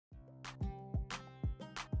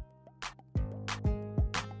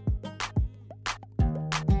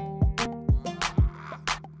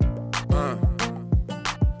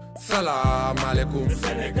salaamaaleykum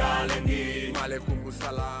Sénégal ngi maaleykum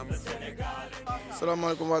salaam.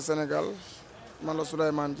 salaamaaleykum waa Sénégal man la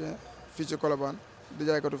Souleymane Dieng fii ci Colobane di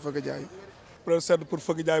jaaykatu Feugueu Diaye. Periode pour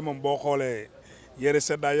Feugueu Diaye moom boo xoolee yére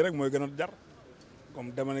Séddaaye yi rek mooy gën a jar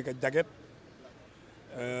comme dama ne ko jaget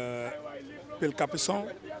pile capuchon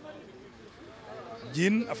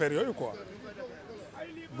jean affaire yooyu quoi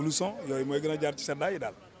blouson yooyu mooy gën a jar ci Séddaaye yi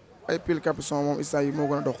daal. ay pile capuchon moom instant yi moo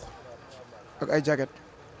gën a dox ak ay jaget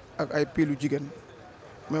ak ay pile yu jigéen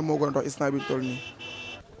mais moo gën a dox instant bi toll nii.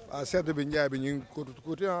 waaw sedd bi njaay bi ñu ngi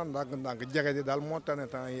kuuti ndànk jaget yi daal moo tane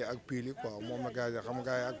temps yi ak pile yi quoi moom la gars yi xam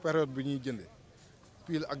nga ak période bi ñuy jënde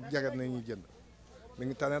pile ak jaget na ñuy jënd mi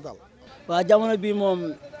ngi tane daal. waaw jamono bi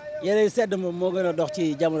moom yére sedd moom moo gën a dox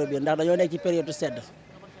ci jamono bi ndax dañoo nekk ci période sedd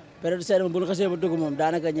moom bu ñu xasee ba dugg moom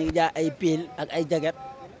daanaka ñu ngi jaay ay pile ak ay jaget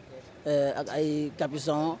ak ay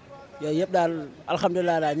capuchon yooyu yëpp daal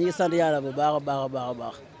alhamdulilah daal ñu ngi sant yàlla bu baax a baax a baax a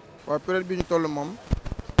baax. waaw période bi ñu toll moom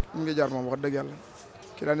mu ngi jar moom wax dëgg yàlla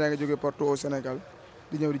ki daan yaa ngi jógee partout au Sénégal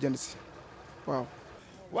di ñëw di jënd si waaw.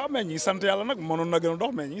 waaw mais ñi ngi sant yàlla nag mënoon na gën a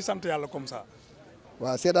dox mais ñi ngi sant yàlla comme ça.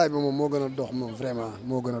 waaw seddaay bi moom moo gën a dox moom vraiment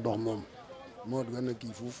moo gën a dox moom moo gën a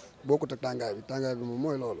kii fuuf bokkut ak tàngaay bi moom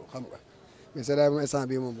mooy loolu xam nga mais seddaay bi moom instant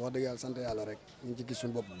bii moom wax dëgg yàlla sant yàlla rek ñu ngi ci gis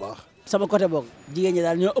suñu bopp bu baax. sama côté boog jigéen ñi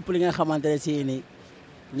daal ñoo ëpp li nga xamante ne si nii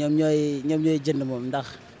ñoom ñooy jënd moom ndax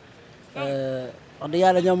wax dëgg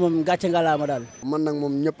yàlla ñoom moom gàcce ngalaama daal. man nag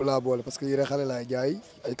moom ñëpp laa boole parce que yére xale laay jaay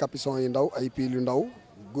ay capuchon yu ndaw ay pile yu ndaw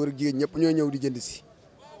góor ak jigéen ñëpp ñooy ñëw di jënd si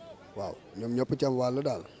waaw ñoom ñëpp ci am wàll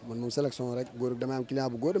daal man moom sélection rek góor damay am client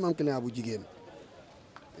bu góor damay am client bu jigéen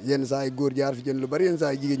yenn saa yi góor jaar fi jënd lu bari yenn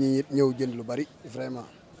saa yi jigéen ñi ñëw jënd lu bari vraiment.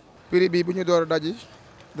 prix bi bu ñu door a daji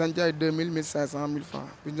dañ jaay 2000 1500 1000 francs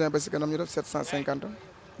bu ñu demee ba si kanam ñu def 750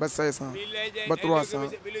 ba 500 ba 300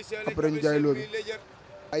 après ñu jaay loolu.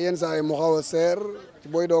 ay yenn saa yi mu xaw a seer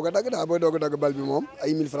booy doog a dagg daal booy doog a dagg bal bi moom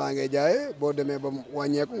ay 1000 francs ngay jaayee boo demee ba mu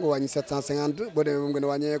wàññeeku nga wàññi 750 boo demee ba mu gën a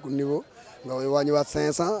wàññeeku niveau nga wàññiwaat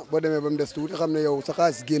 500 boo demee ba mu des tuuti xam ne yow sa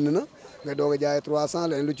xaalis génn na nga doog a jaayee 300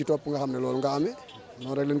 leneen lu ci topp nga xam ne loolu nga amee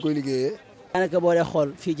noonu rek lañ koy liggéeyee. daanaka boo dee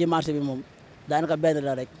xool fii ci marché bi moom daanaka benn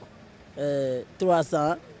la rek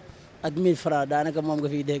 300 ak 1000 francs daanaka moom nga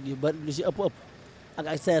fiy dégg yu bari lu si ëpp ak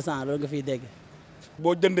 500 loolu nga fiy dégg.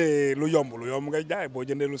 boo jëndee lu yomb ngay jaay boo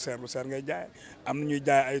jëndee lu seer ngay jaay am na ñuy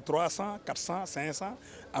jaay ay 300 400 500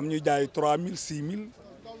 am ñuy jaay 3000 6000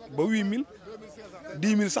 ba 8000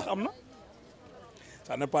 10000 sax am na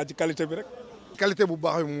ça n'est pas ci qualité bi rek. qualité bu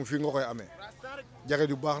baax bi moom fii nga koy amee jaget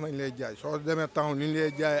yu baax nañ lay jaay soo demee temps ni ñu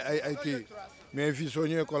lay jaay ay kii mais fii soo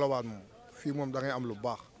ñëwee Colobane moom fii moom da ngay am lu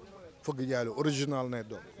baax Feugueu Diaye lu original nay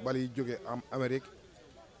doon bala yi jógee am Amérique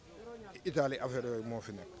Italie affaire yooyu moo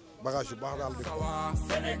fi nekk. bagage yu baax daal di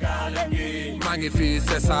Sénégal ngi maa ngi fii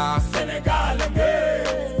c'est ça Sénégal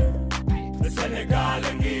ngi Sénégal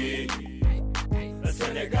ngi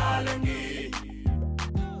Sénégal ngi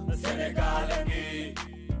Sénégal ngi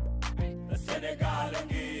Sénégal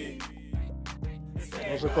ngi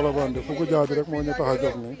parce que Colobane de Feugueu Diaye bi rek moo ñu tax a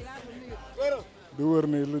jóg nii di wër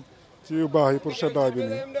nii lu ci yu baax yi pour seddaay bi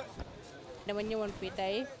nii. dama ñëwoon fii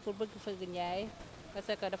tey pour bëgg Feugueu Diaye parce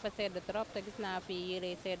que dafa sedd trop te gis naa fi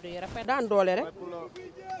yére sedd yu rafet. daan doole rek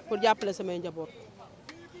pour jàppale samay njaboot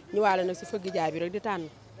ñëwaale nag si Feugueu Diaye bi rek di tànn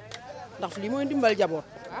ndax lii mooy ndimbal njaboot.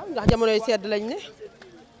 waaw ndax jamonoy sedd lañ ne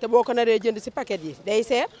te boo ko naree jënd si paquet yi day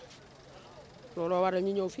seer looloo waral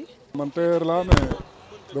ñu ñëw fii. man tailleur laa mais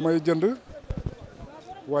damay jënd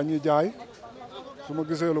wàññi jaay su ma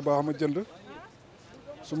gisee lu baax ma jënd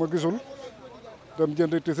su ma gisul dem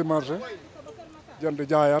jënd ti si marché jënd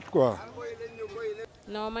jaayaat quoi.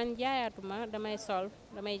 non man jaayaatuma damay sol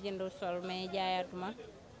damay jënd sol mais jaayaatuma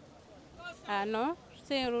ah non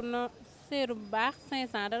seeru bu baax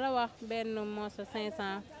 500 da la wax benn moosa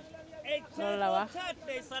 500 loolu la wax.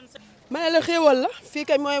 ma ne la xéewal la fii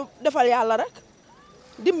kay mooy defal yàlla rek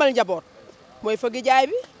dimbal njaboot mooy Feugueu Diaye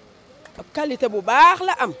bi qualité bu baax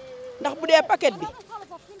la am ndax bu dee paquet bi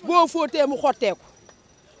boo fóotee mu xotteeku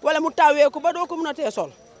wala mu taweeku ba doo ko mën a tee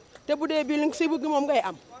sol te bu dee bii li nga si bëgg moom ngay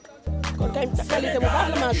am. kon kay qualité bu baax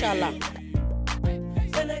la macha allah.